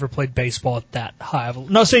because you've never played baseball at that high of a...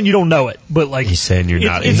 Not saying you don't know it, but like... He's saying you're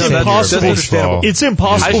not... It's impossible. It's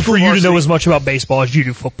impossible for you to know as much about baseball as you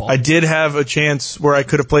do football. I did have a chance where I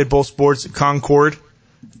could have played both sports at Concord,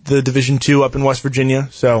 the Division II up in West Virginia.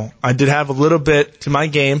 So I did have a little bit to my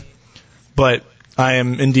game, but I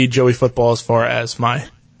am indeed Joey Football as far as my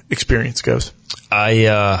experience goes.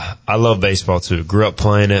 I love baseball too. Grew up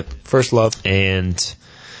playing it. First love. And,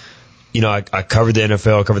 you know, I covered the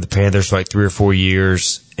NFL, covered the Panthers for like 3 or 4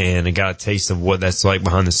 years, and I got a taste of what that's like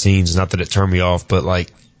behind the scenes. Not that it turned me off, but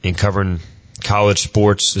like in covering college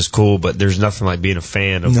sports is cool, but there's nothing like being a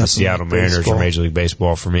fan of the Seattle Mariners or Major League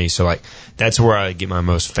Baseball for me. So like that's where I get my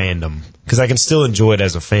most fandom, because I can still enjoy it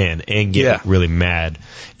as a fan and get really mad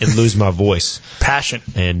and lose my voice, passion,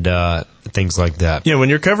 and things like that. Yeah, when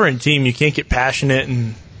you're covering team, you can't get passionate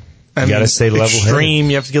and you got to stay level-headed. Extreme.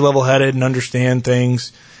 You have to get level-headed and understand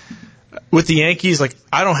things. With the Yankees, like,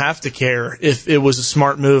 I don't have to care if it was a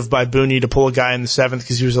smart move by Booney to pull a guy in the 7th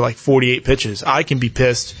because he was at like 48 pitches. I can be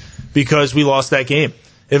pissed because we lost that game.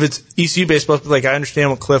 If it's ECU baseball, like, I understand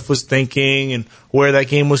what Cliff was thinking and where that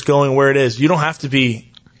game was going, where it is. You don't have to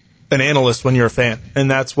be an analyst when you're a fan, and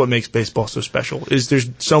that's what makes baseball so special. Is there's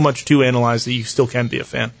so much to analyze that you still can be a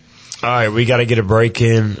fan. All right, we got to get a break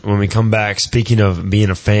in. When we come back, speaking of being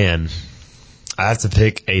a fan, I have to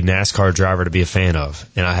pick a NASCAR driver to be a fan of,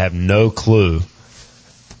 and I have no clue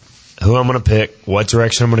who I'm going to pick, what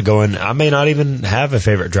direction I'm going to go in. I may not even have a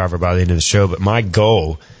favorite driver by the end of the show, but my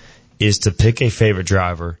goal is to pick a favorite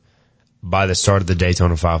driver by the start of the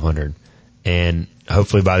Daytona 500. And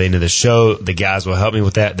hopefully by the end of the show, the guys will help me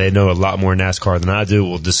with that. They know a lot more NASCAR than I do.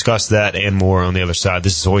 We'll discuss that and more on the other side.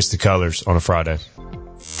 This is Hoist the Colors on a Friday.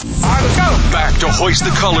 All right, let's go. Back to Hoist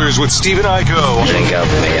the Colors with Stephen Igo. Drink up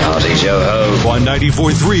me, hearty Joe-ho. On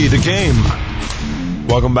 94.3 The Game.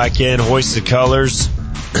 Welcome back in, Hoist the Colors.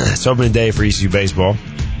 It's opening day for ECU baseball.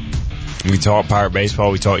 We talk Pirate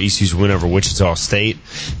baseball. We talk ECU's win over Wichita State.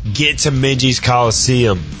 Get to Minges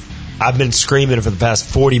Coliseum. I've been screaming for the past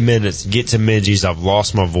 40 minutes. Get to Minges. I've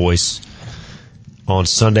lost my voice. On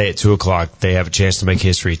Sunday at 2 o'clock, they have a chance to make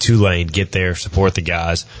history. Tulane, get there, support the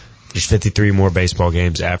guys. There's 53 more baseball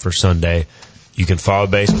games after Sunday. You can follow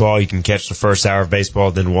baseball. You can catch the first hour of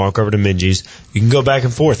baseball, then walk over to Minges. You can go back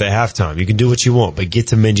and forth at halftime. You can do what you want, but get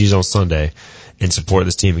to Minges on Sunday and support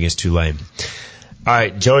this team against Tulane. All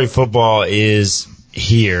right, Joey Football is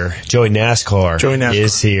here. Joey NASCAR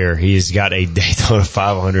is here. He's got a Daytona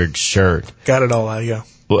 500 shirt. Got it all. There you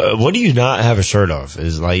go. What do you not have a shirt of?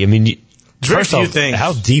 Is like, I mean, first off,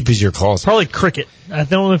 how deep is your closet? Probably cricket. I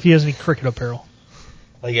don't know if he has any cricket apparel.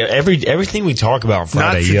 Like everything we talk about on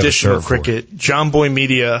Friday, not you traditional have a shirt cricket. John Boy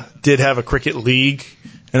Media did have a cricket league,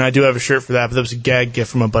 and I do have a shirt for that. But that was a gag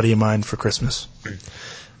gift from a buddy of mine for Christmas.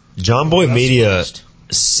 John Boy Media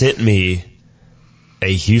sent me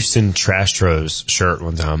a Houston Trastros shirt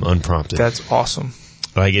one time, unprompted. That's awesome.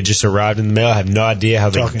 Like, it just arrived in the mail. I have no idea how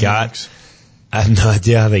they got. I have no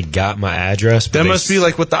idea how they got my address. That must be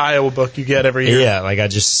like with the Iowa book you get every year. Yeah, like I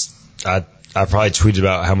probably tweeted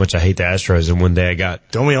about how much I hate the Astros, and one day I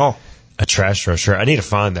got. Don't we all? A Trastros shirt. I need to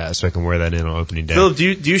find that so I can wear that in on opening day. Phil, do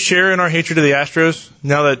you share in our hatred of the Astros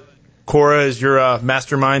now that Cora is your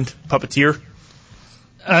mastermind puppeteer?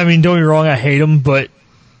 I mean, don't get me wrong, I hate them, but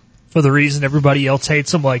for the reason everybody else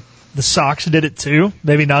hates them, like the Sox did it too,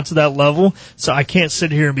 maybe not to that level. So I can't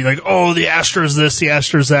sit here and be like, oh, the Astros this, the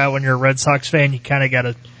Astros that. When you're a Red Sox fan, you kind of got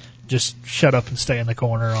to just shut up and stay in the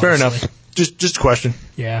corner. Honestly. Fair enough. Just a question.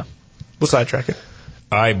 Yeah. We'll sidetrack it.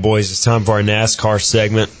 All right, boys, it's time for our NASCAR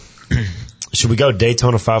segment. Should we go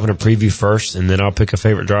Daytona 500 preview first, and then I'll pick a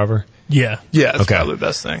favorite driver? Yeah. Yeah, that's probably the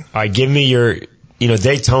best thing. All right, give me your,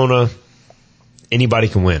 Daytona, anybody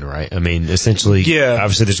can win, right? I mean, essentially,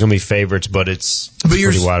 obviously there's going to be favorites, but it's a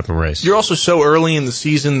pretty wide open race. You're also so early in the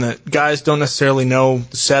season that guys don't necessarily know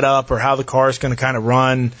the setup or how the car is going to kind of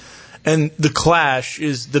run. And the Clash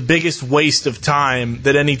is the biggest waste of time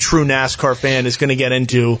that any true NASCAR fan is going to get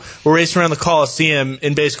into. We're racing around the Coliseum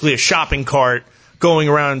in basically a shopping cart, going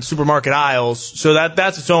around supermarket aisles, so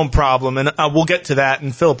that's its own problem, and we'll get to that,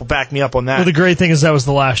 and Philip will back me up on that. Well, the great thing is that was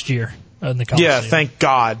the last year in the Coliseum. Yeah, thank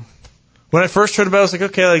God. When I first heard about it, I was like,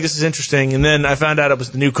 okay, like this is interesting, and then I found out it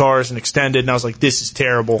was the new cars and extended, and I was like, this is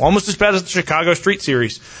terrible. Almost as bad as the Chicago Street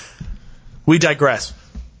Series. We digress.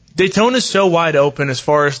 Daytona is so wide open as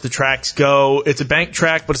far as the tracks go. It's a bank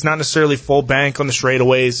track, but it's not necessarily full bank on the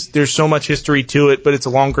straightaways. There's so much history to it, but it's a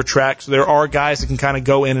longer track, so there are guys that can kind of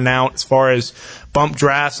go in and out as far as bump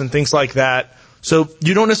drafts and things like that. So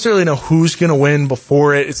you don't necessarily know who's going to win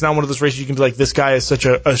before it. It's not one of those races you can be like, this guy has such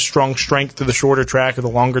a strong strength to the shorter track or the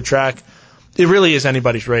longer track. It really is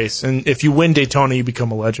anybody's race, and if you win Daytona, you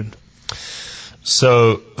become a legend.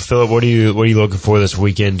 So, Philip, what are you looking for this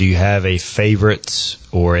weekend? Do you have a favorite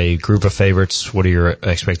or a group of favorites? What are your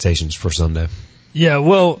expectations for Sunday? Yeah,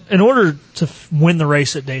 well, in order to win the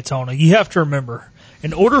race at Daytona, you have to remember,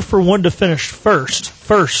 in order for one to finish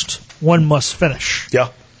first one must finish. Yeah.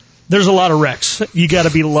 There's a lot of wrecks. You got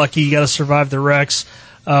to be lucky. You got to survive the wrecks.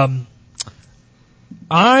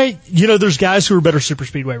 There's guys who are better super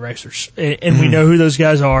speedway racers, and we know who those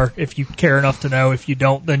guys are. If you care enough to know, if you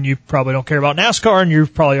don't, then you probably don't care about NASCAR, and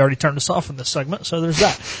you've probably already turned us off in this segment. So there's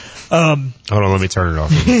that. Hold on, let me turn it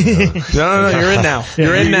off. No, you're in now.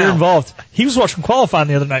 You're involved. He was watching qualifying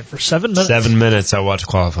the other night for 7 minutes. 7 minutes I watched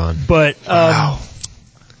qualifying. But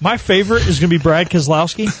my favorite is going to be Brad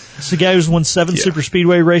Keselowski. It's the guy who's won 7 super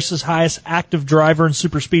speedway races, highest active driver in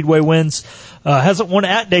super speedway wins. Hasn't won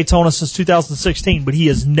at Daytona since 2016, but he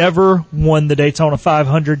has never won the Daytona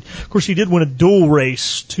 500. Of course, he did win a dual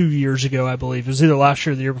race 2 years ago, I believe. It was either last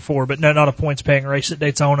year or the year before, but no, not a points-paying race at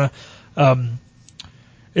Daytona.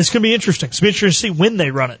 It's going to be interesting. It's going to be interesting to see when they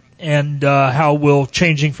run it and how will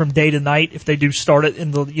changing from day to night, if they do start it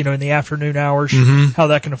in the afternoon hours, how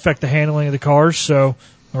that can affect the handling of the cars. So,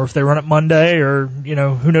 or if they run it Monday, or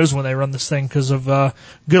who knows when they run this thing because of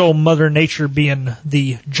good old Mother Nature being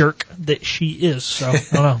the jerk that she is. So I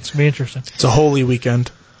don't know. It's going to be interesting. It's a holy weekend.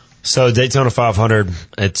 So Daytona 500,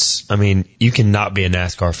 you cannot be a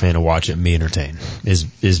NASCAR fan to watch it and be entertained.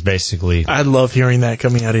 Is basically. I love hearing that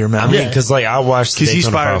coming out of your mouth. I mean, because I watched the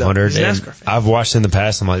Daytona 500 and I've watched it in the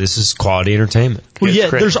past. I'm like, this is quality entertainment. Well,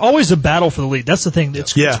 yeah, there's always a battle for the lead. That's the thing.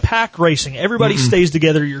 It's pack racing. Everybody stays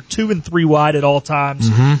together. You're 2 and 3 wide at all times.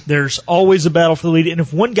 There's always a battle for the lead. And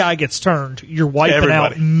if one guy gets turned, you're wiping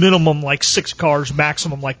out minimum like 6 cars,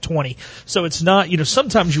 maximum like 20. So it's not,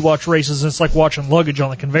 sometimes you watch races and it's like watching luggage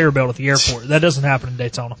on the conveyor belt at the airport. That doesn't happen in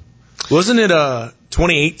Daytona. Wasn't it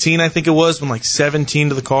 2018, I think it was, when like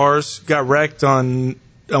 17 of the cars got wrecked on,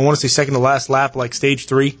 I want to say second to last lap, like stage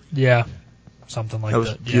 3? Yeah, something like that. That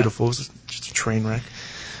was beautiful. It was just a train wreck.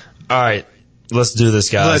 All right, let's do this,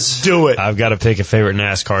 guys. Let's do it. I've got to pick a favorite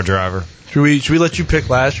NASCAR driver. Should we let you pick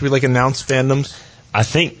last? Should we announce fandoms? I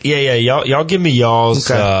think, yeah. Y'all give me y'all's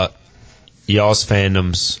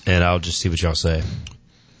fandoms, and I'll just see what y'all say.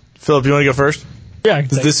 Philip, you want to go first? Yeah,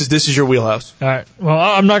 this is your wheelhouse. All right. Well,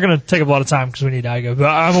 I'm not going to take up a lot of time because we need Igo. But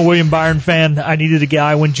I'm a William Byron fan. I needed a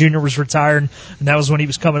guy when Junior was retired, and that was when he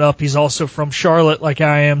was coming up. He's also from Charlotte, like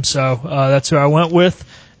I am, so that's who I went with.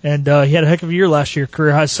 And he had a heck of a year last year.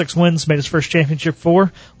 Career high 6 wins, made his first championship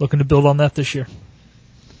 4. Looking to build on that this year.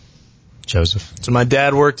 Joseph. So my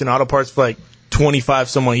dad worked in auto parts for 25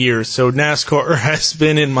 some odd years. So NASCAR has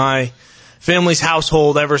been in my family's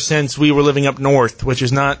household ever since we were living up north, which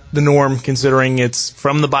is not the norm considering it's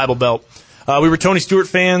from the Bible Belt. We were Tony Stewart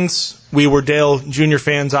fans. We were Dale Jr.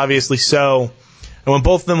 fans, obviously so. And when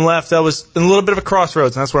both of them left, I was in a little bit of a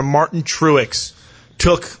crossroads, and that's where Martin Truex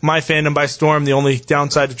took my fandom by storm. The only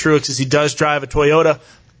downside to Truex is he does drive a Toyota,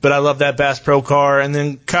 but I love that Bass Pro car. And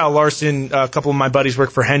then Kyle Larson, a couple of my buddies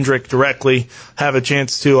work for Hendrick directly, have a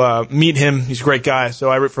chance to meet him. He's a great guy. So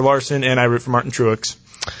I root for Larson, and I root for Martin Truex.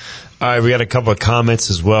 All right, we got a couple of comments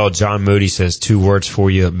as well. John Moody says 2 words for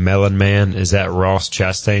you, Melon Man. Is that Ross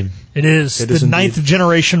Chastain? It is. The 9th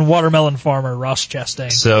generation watermelon farmer, Ross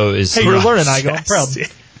Chastain. So is Hey, you're learning, Igo. I'm proud.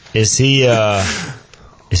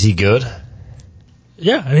 Is he good?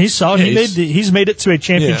 Yeah, I mean, he's solid. Yeah, he's made it to a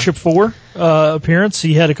championship 4 appearance.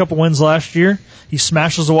 He had a couple wins last year. He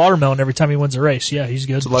smashes a watermelon every time he wins a race. Yeah, he's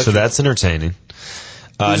good. So that's entertaining.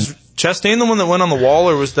 Was Chastain the one that went on the wall,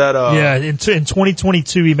 or was that... Yeah, in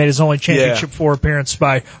 2022, he made his only championship 4 appearance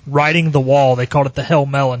by riding the wall. They called it the Hell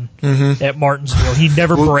Melon at Martinsville. He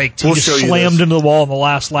never braked. He just slammed into the wall in the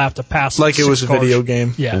last lap to pass like it was a video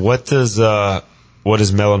game. Yeah. What does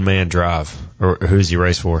Melon Man drive, or who's he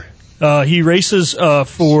race for? He races for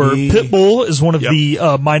Pitbull, is one of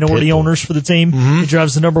the minority owners for the team. He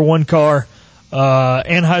drives the number 1 car.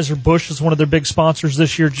 Anheuser-Busch is one of their big sponsors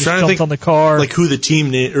this year. Just jumped on the car. Like who the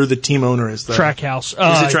team owner is, though. Trackhouse.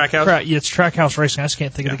 Is it Trackhouse? Yeah, it's Trackhouse Racing. I just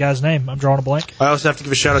can't think of the guy's name. I'm drawing a blank. I also have to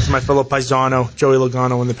give a shout-out to my fellow paisano, Joey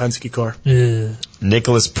Logano, in the Penske car.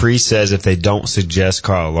 Nicholas Priest says if they don't suggest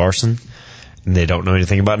Kyle Larson and they don't know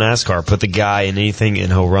anything about NASCAR, put the guy in anything and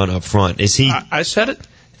he'll run up front. Is he? I said it.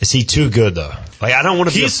 Is he too good, though? Like, I don't want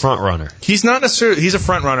to be a front runner. He's not necessarily... He's a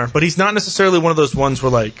front runner, but he's not necessarily one of those ones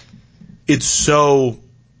where, like, it's so...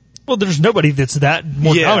 Well, there's nobody that's that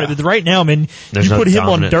more dominant. But right now, I mean, There's you no put him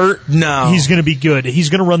dominant. on dirt, No. he's going to be good. He's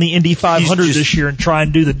going to run the Indy 500 this year and try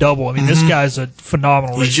and do the double. I mean, this guy's a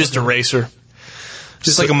phenomenal racer. He's just a racer.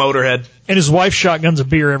 Just like a motorhead. And his wife shotguns a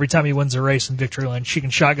beer every time he wins a race in Victory Lane. She can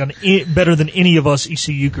shotgun better than any of us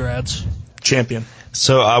ECU grads. Champion.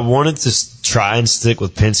 So I wanted to try and stick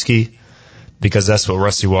with Penske because that's what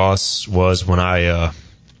Rusty Wallace was when I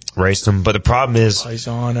raced him. But the problem is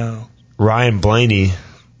Paisano. Ryan Blaney,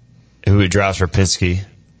 who drives for Penske,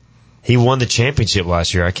 he won the championship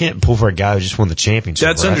last year. I can't pull for a guy who just won the championship.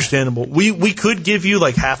 That's understandable. We could give you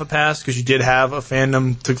like half a pass because you did have a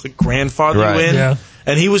fandom to like grandfather you in,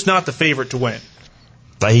 and he was not the favorite to win.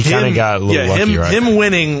 Like he kind of got a little lucky, right? Him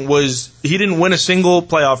winning he didn't win a single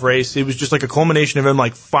playoff race. It was just like a culmination of him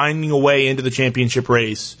like finding a way into the championship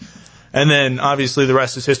race, and then obviously the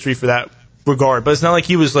rest is history for that regard. But it's not like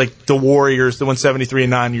he was like the Warriors that went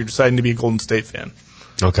 73-9. And you're deciding to be a Golden State fan.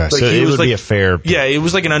 Okay, Like, so it would be a fair pick. Yeah, it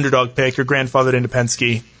was like an underdog pick. You're grandfathered into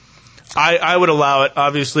Penske. I would allow it.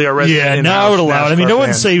 Obviously, our resident I would allow it. I mean, I wouldn't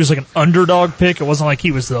fan. say he was like an underdog pick. It wasn't like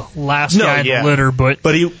he was the last guy in the litter,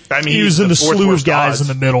 but he was in the slew of guys in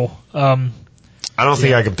the middle. I don't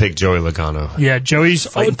think I can pick Joey Logano. Yeah, Joey's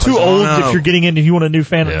too old if you're getting into. If you want a new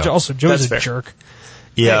fan, also Joey's a jerk.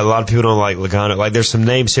 Yeah, a lot of people don't like Logano. Like, there's some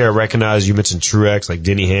names here I recognize. You mentioned Truex, like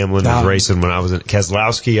Denny Hamlin was racing when I was in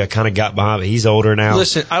Keselowski. I kind of got behind, but he's older now.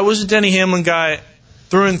 Listen, I was a Denny Hamlin guy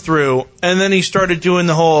through and through, and then he started doing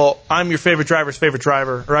the whole "I'm your favorite driver's favorite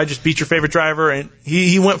driver," or "I just beat your favorite driver," and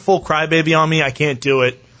he went full crybaby on me. I can't do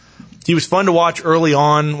it. He was fun to watch early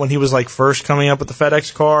on when he was like first coming up with the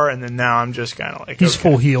FedEx car, and then now I'm just kind of like he's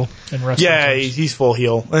full heel in wrestling. Yeah, he's full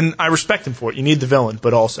heel, and I respect him for it. You need the villain,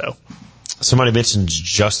 but also. Somebody mentioned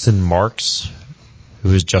Justin Marks.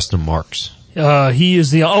 Who is Justin Marks? He is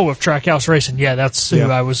the of Trackhouse Racing. Yeah, that's who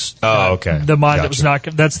I was. Okay. The mind that was not.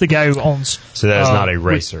 That's the guy who owns. So that is not a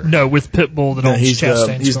racer. With Pitbull that owns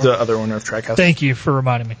Chastain. He's the other owner of Trackhouse. Thank you for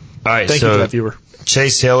reminding me. All right, Thank you for that, viewer.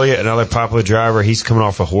 Chase Elliott, another popular driver. He's coming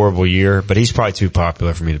off a horrible year, but he's probably too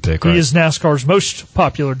popular for me to pick. Right? He is NASCAR's most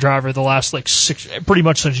popular driver the last pretty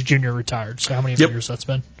much since Junior retired. So how many years that's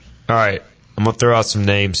been? All right. I'm going to throw out some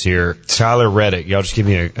names here. Tyler Reddick. Y'all just give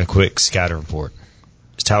me a quick scatter report.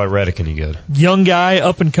 Is Tyler Reddick any good? Young guy,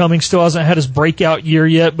 up and coming, still hasn't had his breakout year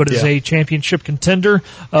yet, but is a championship contender.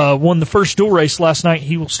 Won the first dual race last night.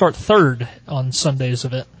 He will start third on Sunday's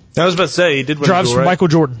event. I was about to say, he did win Drives the duel, for right? Michael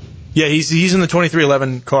Jordan. Yeah, he's in the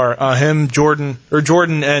 2311 car.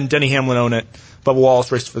 Jordan and Denny Hamlin own it. Bubba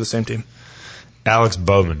Wallace raced for the same team. Alex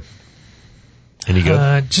Bowman. Any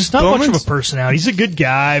good? Just not much of a personality. He's a good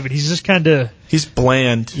guy, but he's just kind of... He's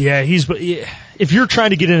bland. Yeah, if you're trying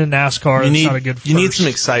to get into NASCAR, it's not a good first. You need some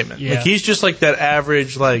excitement. Yeah. Like, he's just like that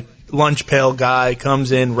average, like, lunch pail guy,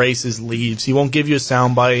 comes in, races, leaves. He won't give you a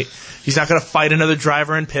soundbite. He's not going to fight another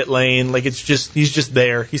driver in pit lane. Like, he's just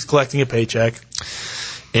there. He's collecting a paycheck.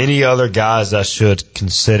 Any other guys I should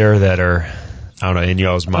consider that are I don't know, in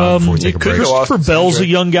y'all's mind before we take a break. Christopher Bell's a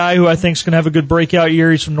young guy who I think is going to have a good breakout year.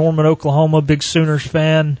 He's from Norman, Oklahoma, big Sooners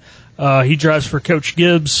fan. He drives for Coach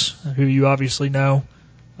Gibbs, who you obviously know,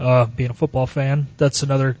 being a football fan. That's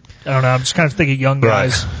another, I don't know, I'm just kind of thinking young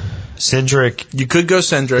guys. Right. Cindric. You could go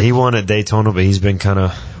Cindric. He won at Daytona, but he's been kind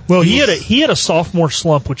of... Well, he had a sophomore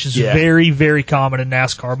slump, which is very, very common in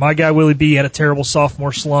NASCAR. My guy Willie B had a terrible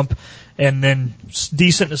sophomore slump, and then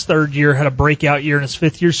decent in his third year, had a breakout year in his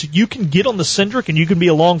fifth year. So you can get on the Cindric and you can be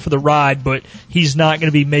along for the ride, but he's not going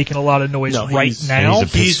to be making a lot of noise right now.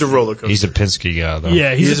 He's a roller coaster. He's a Penske guy, though.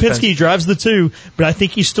 Yeah, he's a Penske. He drives the 2, but I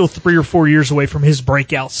think he's still 3 or 4 years away from his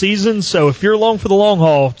breakout season. So if you're along for the long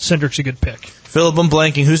haul, Cindric's a good pick. Philip, I'm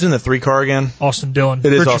blanking. Who's in the 3 car again? Austin Dillon. It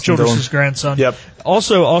is Richard Austin Childress' Dillon. grandson. Yep.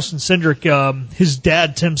 Also, Austin Cindric, his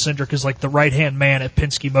dad, Tim Cindric, is like the right-hand man at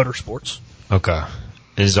Penske Motorsports. Okay.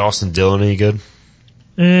 Is Austin Dillon any good?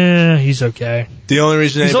 He's okay. The only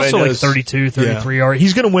reason he's anybody also knows, like 32, 33.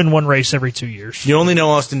 He's going to win one race every 2 years. You only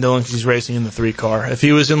know Austin Dillon because he's racing in the 3 car. If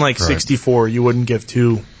he was in like 64, you wouldn't give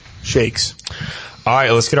 2 shakes. All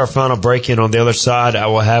right, let's get our final break in. On the other side, I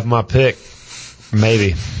will have my pick.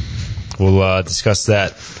 Maybe. We'll discuss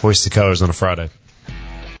that. Hoist the Colors on a Friday.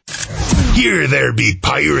 Here there be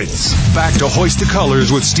pirates. Back to Hoist the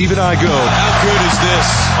Colors with Steve and I go. How good is this?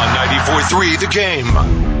 On 94.3 The Game.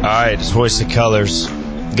 All right, it's Hoist the Colors.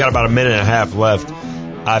 Got about a minute and a half left.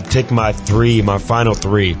 I've picked my final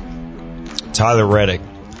 3. Tyler Reddick.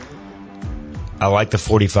 I like the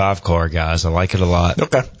 45 car, guys. I like it a lot.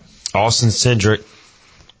 Okay. Austin Cindric,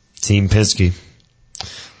 Team Penske.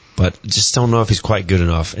 But just don't know if he's quite good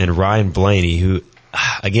enough. And Ryan Blaney, who,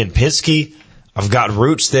 again, Penske, I've got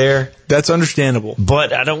roots there. That's understandable.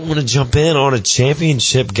 But I don't want to jump in on a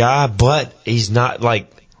championship guy, but he's probably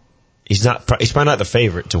not the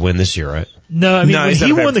favorite to win this year, right? No, I mean, when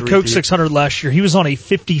he won the Coke 600 last year, he was on a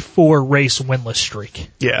 54 race winless streak.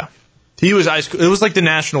 Yeah. He was it was like the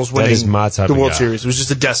Nationals winning the World Series. It was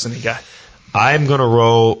just a destiny guy. I am going to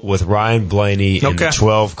roll with Ryan Blaney in the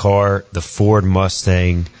 12 car, the Ford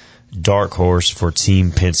Mustang, dark horse for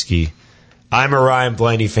Team Penske. I'm a Ryan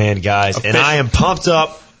Blaney fan, guys, and I am pumped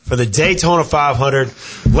up for the Daytona 500.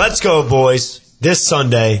 Let's go, boys, this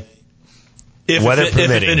Sunday, weather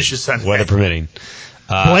permitting. If it finishes Sunday. Weather permitting.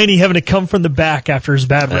 Blaney having to come from the back after his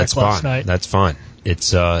bad wreck last night. That's fine.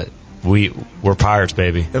 It's we're Pirates,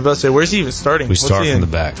 baby. I was about to say, where's he even starting? We start from the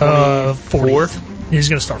back. 40th. He's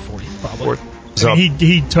going to start 40th, probably. So,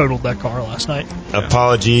 he totaled that car last night.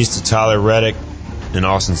 Apologies to Tyler Reddick and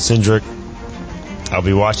Austin Cindric. I'll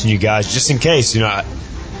be watching you guys just in case.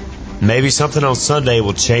 Maybe something on Sunday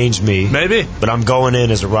will change me. Maybe. But I'm going in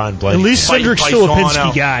as a Ryan Blaney. At least Cindric's still a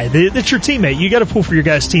Penske guy. That's your teammate. You got to pull for your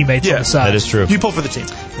guys' teammates on the side. That is true. You pull for the team.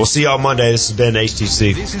 We'll see y'all Monday. This has been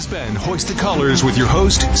HTC. This has been Hoist the Colors with your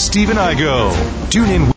host, Steve and I go. Tune in.